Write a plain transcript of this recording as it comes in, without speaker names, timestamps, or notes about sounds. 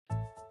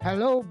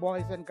Hello,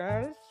 boys and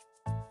girls.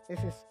 This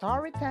is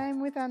Story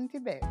Time with Auntie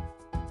Beth.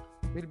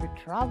 We'll be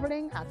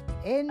traveling as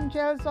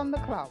angels on the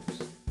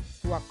clouds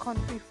to a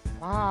country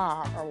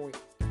far away.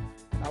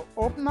 Now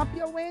open up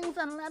your wings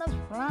and let us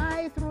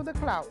fly through the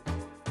clouds.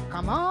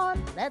 Come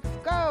on, let's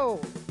go.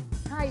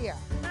 Higher,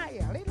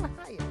 higher, a little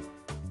higher.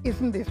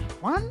 Isn't this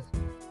fun?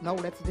 Now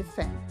let's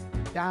descend.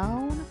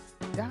 Down,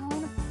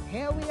 down.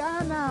 Here we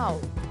are now.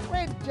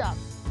 Great job.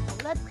 Now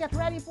let's get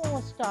ready for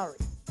our story.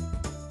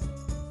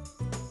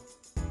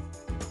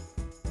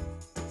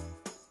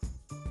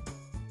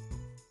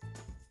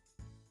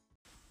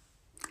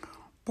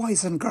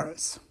 Boys and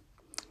girls,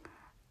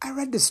 I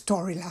read the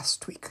story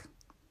last week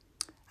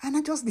and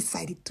I just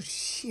decided to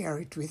share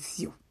it with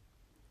you.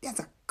 There's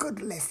a good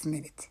lesson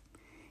in it.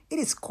 It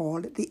is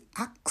called The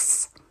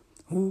Axe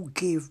Who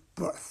Gave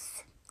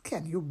Birth.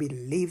 Can you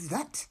believe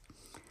that?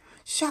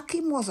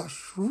 Shakeem was a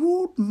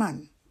shrewd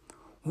man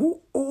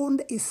who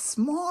owned a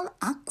small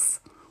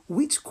axe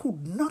which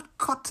could not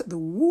cut the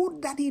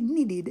wood that he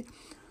needed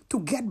to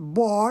get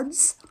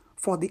boards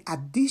for the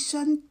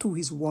addition to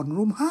his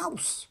one-room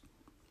house.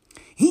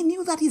 He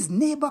knew that his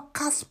neighbor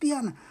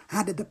Caspian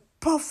had the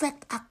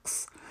perfect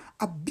axe,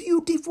 a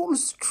beautiful,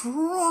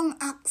 strong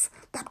axe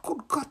that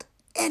could cut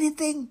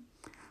anything,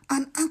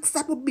 an axe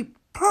that would be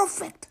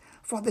perfect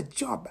for the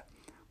job.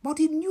 But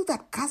he knew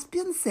that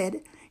Caspian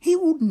said he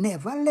would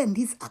never lend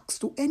his axe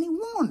to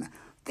anyone.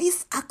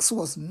 This axe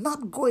was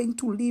not going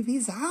to leave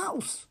his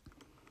house.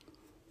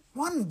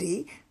 One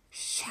day,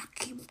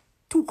 Shakeem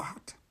took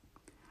heart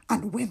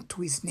and went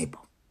to his neighbor.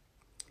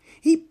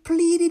 He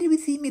pleaded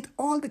with him with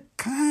all the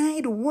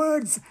kind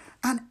words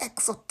and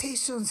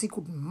exhortations he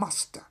could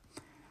muster.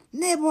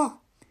 Neighbor,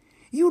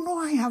 you know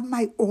I have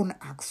my own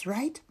axe,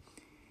 right?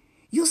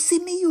 You see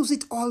me use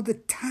it all the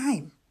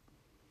time.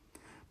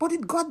 But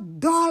it got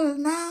dull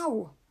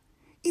now.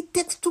 It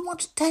takes too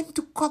much time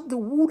to cut the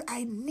wood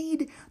I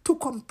need to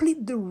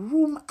complete the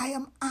room I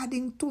am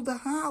adding to the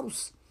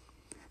house.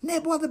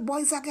 Neighbor, the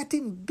boys are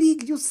getting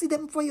big. You see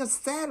them for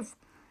yourself.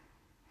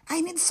 I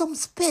need some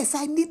space.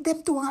 I need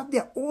them to have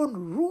their own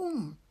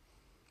room.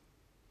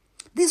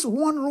 This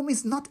one room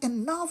is not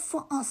enough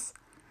for us.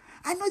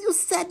 I know you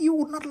said you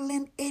would not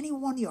lend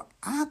anyone your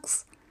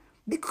axe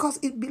because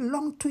it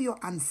belonged to your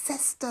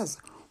ancestors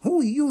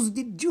who used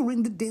it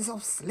during the days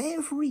of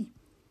slavery.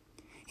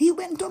 He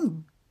went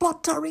on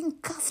buttering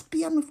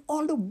Caspian with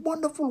all the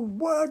wonderful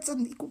words that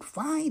he could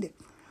find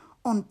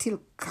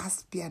until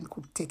Caspian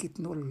could take it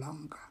no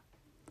longer.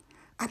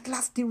 At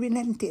last he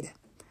relented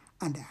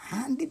and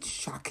handed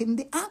Shakeem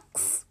the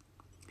axe.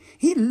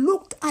 He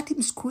looked at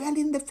him squarely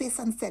in the face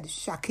and said,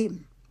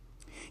 Shakeem,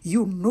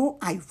 you know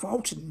I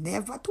vowed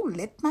never to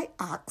let my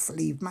axe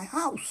leave my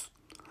house.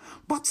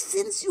 But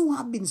since you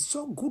have been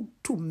so good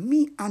to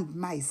me and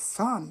my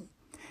son,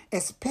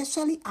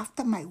 especially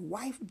after my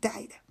wife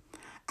died,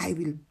 I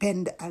will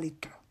bend a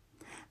little.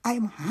 I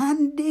am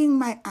handing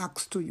my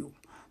axe to you.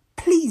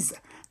 Please,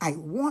 I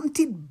want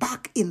it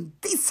back in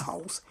this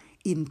house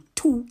in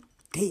 2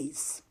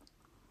 days.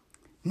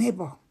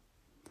 Neighbor,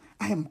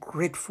 I am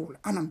grateful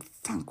and I'm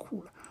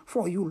thankful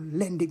for you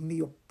lending me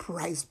your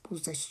prized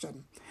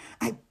possession.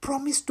 I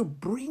promise to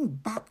bring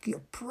back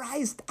your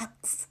prized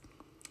axe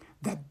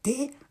the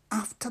day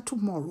after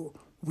tomorrow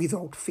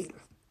without fail.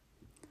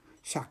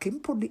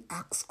 Shakeem put the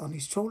axe on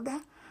his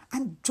shoulder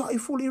and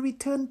joyfully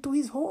returned to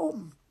his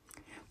home.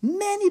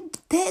 Many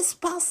days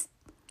passed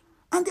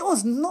and there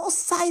was no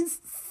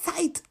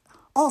sight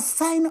or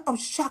sign of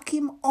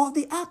Shakeem or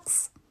the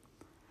axe.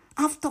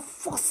 After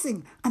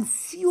fussing and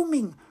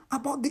fuming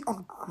about the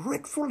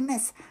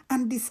ungratefulness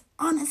and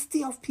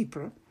dishonesty of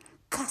people,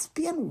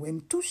 Caspian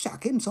went to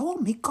Shakeem's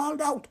home. He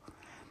called out,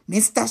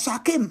 Mr.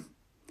 Shakeem,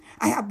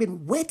 I have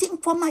been waiting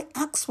for my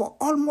axe for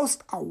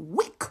almost a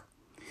week.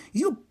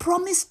 You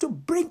promised to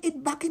bring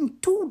it back in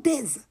 2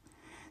 days.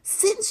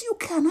 Since you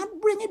cannot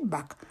bring it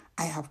back,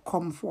 I have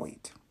come for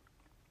it.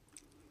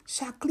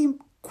 Shakeem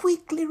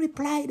quickly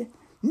replied,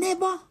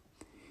 Neighbor,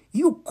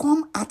 you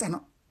come at an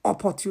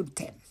opportune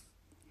time.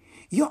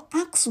 Your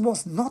axe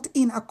was not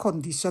in a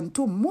condition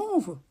to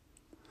move.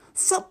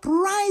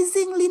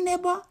 Surprisingly,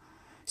 neighbor,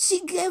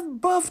 she gave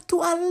birth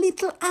to a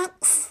little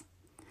axe.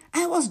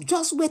 I was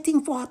just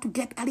waiting for her to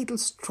get a little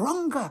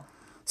stronger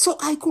so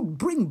I could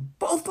bring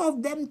both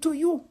of them to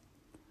you.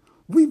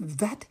 With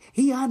that,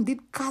 he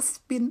handed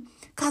Caspian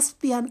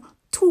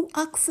 2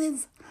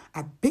 axes,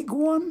 a big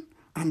one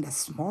and a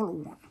small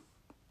one.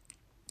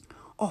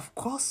 Of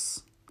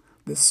course,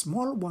 the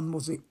small one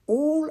was the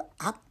old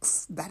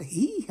axe that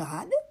he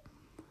had.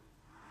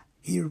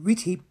 He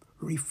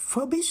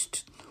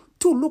refurbished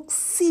to look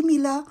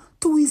similar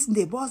to his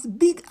neighbor's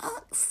big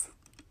axe.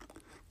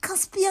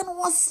 Caspian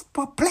was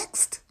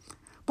perplexed,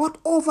 but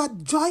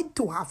overjoyed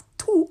to have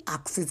 2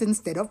 axes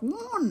instead of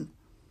 1.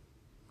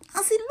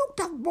 As he looked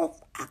at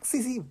both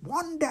axes, he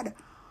wondered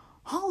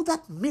how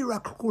that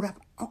miracle could have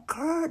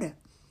occurred.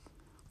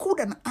 Could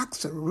an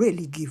axe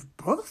really give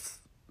birth?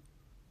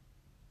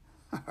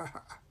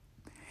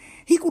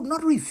 He could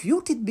not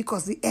refute it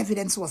because the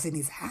evidence was in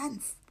his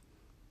hands.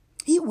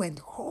 He went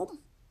home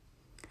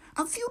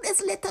A few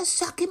days later,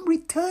 Shakeem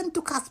returned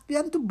to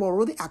Caspian to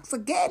borrow the axe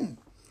again.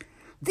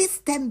 This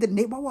time the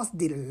neighbor was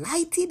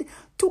delighted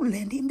to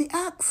lend him the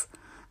axe,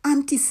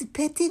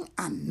 anticipating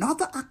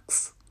another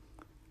axe,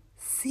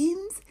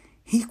 since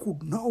he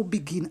could now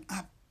begin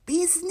a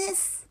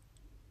business.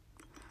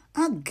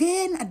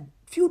 Again, a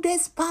few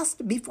days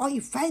passed before he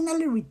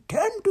finally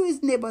returned to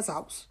his neighbor's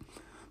house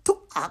to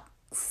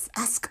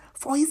ask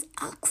for his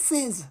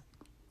axes.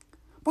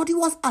 But he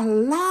was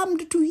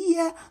alarmed to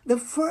hear the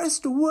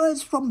first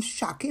words from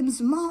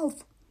Shakeem's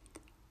mouth.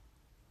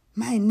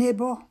 "My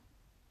neighbor,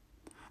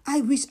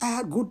 I wish I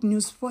had good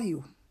news for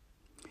you."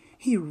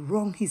 He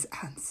wrung his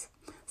hands,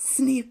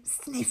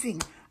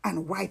 sniffing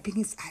and wiping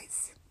his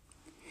eyes.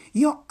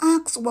 "Your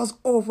axe was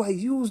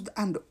overused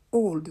and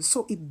old,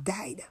 so it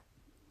died.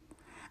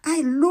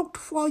 I looked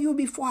for you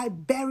before I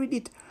buried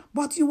it,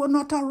 but you were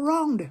not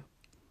around.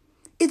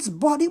 Its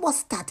body was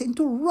starting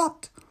to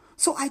rot,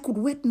 so I could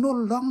wait no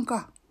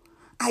longer.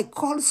 I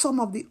called some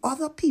of the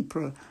other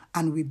people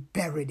and we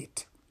buried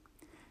it."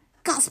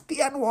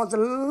 Caspian was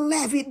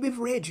livid with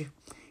rage.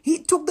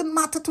 He took the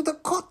matter to the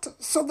court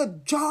so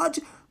the judge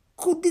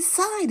could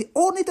decide.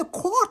 Only the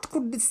court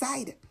could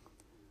decide.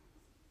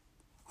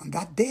 On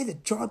that day, the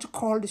judge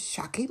called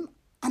Shakeem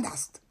and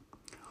asked,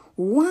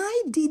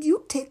 "Why did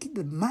you take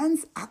the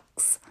man's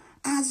axe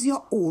as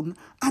your own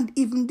and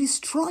even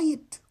destroy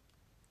it?"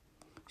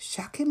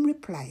 Shakeem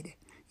replied,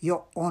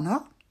 "Your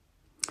Honor,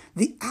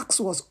 the axe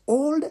was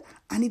old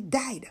and it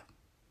died.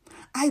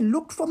 I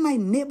looked for my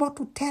neighbor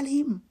to tell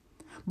him,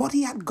 but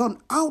he had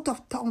gone out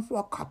of town for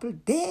a couple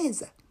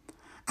days.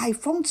 I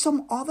found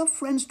some other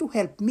friends to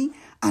help me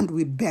and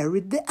we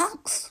buried the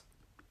axe."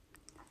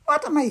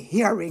 "What am I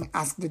hearing?"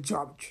 asked the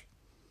judge.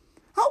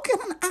 "How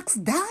can an axe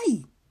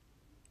die?"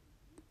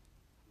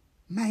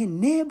 "My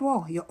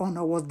neighbor, Your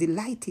Honor, was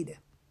delighted.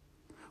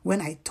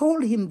 When I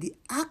told him the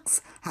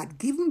axe had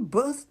given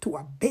birth to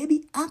a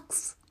baby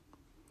axe,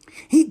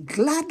 he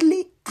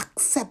gladly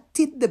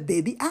accepted the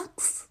baby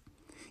axe.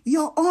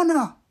 Your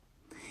Honor,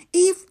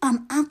 if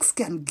an axe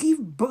can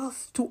give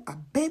birth to a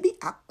baby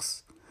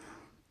axe,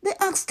 the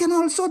axe can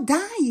also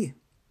die.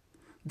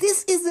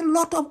 This is the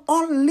lot of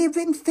all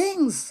living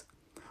things.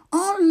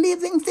 All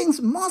living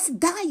things must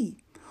die.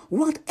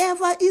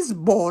 Whatever is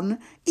born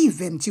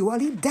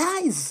eventually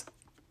dies."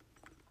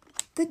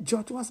 The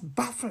judge was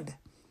baffled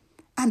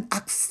and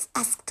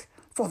asked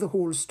for the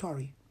whole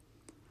story.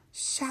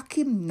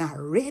 Shakeem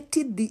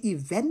narrated the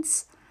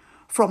events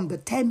from the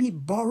time he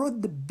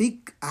borrowed the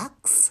big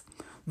axe,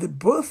 the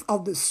birth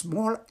of the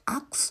small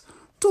axe,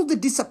 to the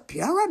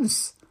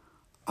disappearance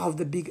of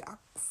the big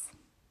axe.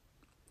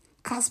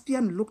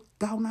 Caspian looked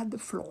down at the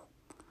floor,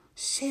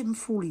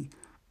 shamefully,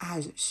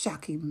 as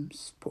Shakeem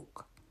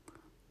spoke.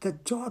 The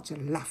judge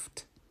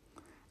laughed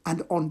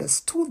and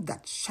understood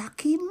that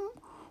Shakeem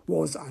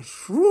was a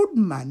shrewd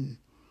man,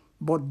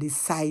 but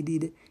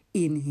decided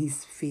in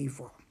his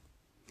favor.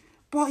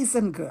 Boys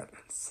and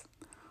girls,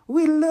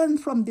 we learn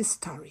from this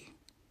story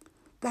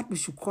that we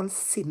should call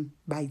sin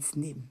by its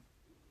name.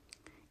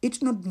 It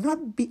should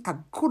not be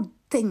a good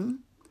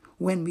thing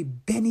when we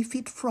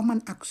benefit from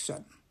an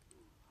action.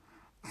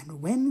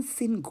 And when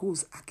sin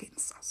goes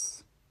against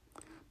us,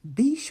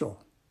 be sure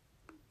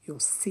your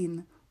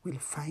sin will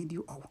find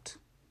you out,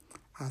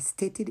 as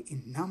stated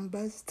in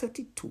Numbers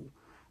 32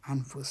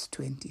 and verse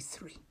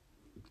 23.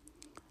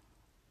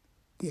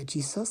 Dear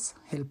Jesus,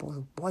 help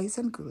our boys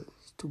and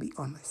girls to be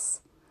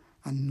honest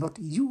and not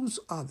use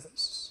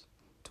others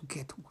to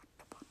get what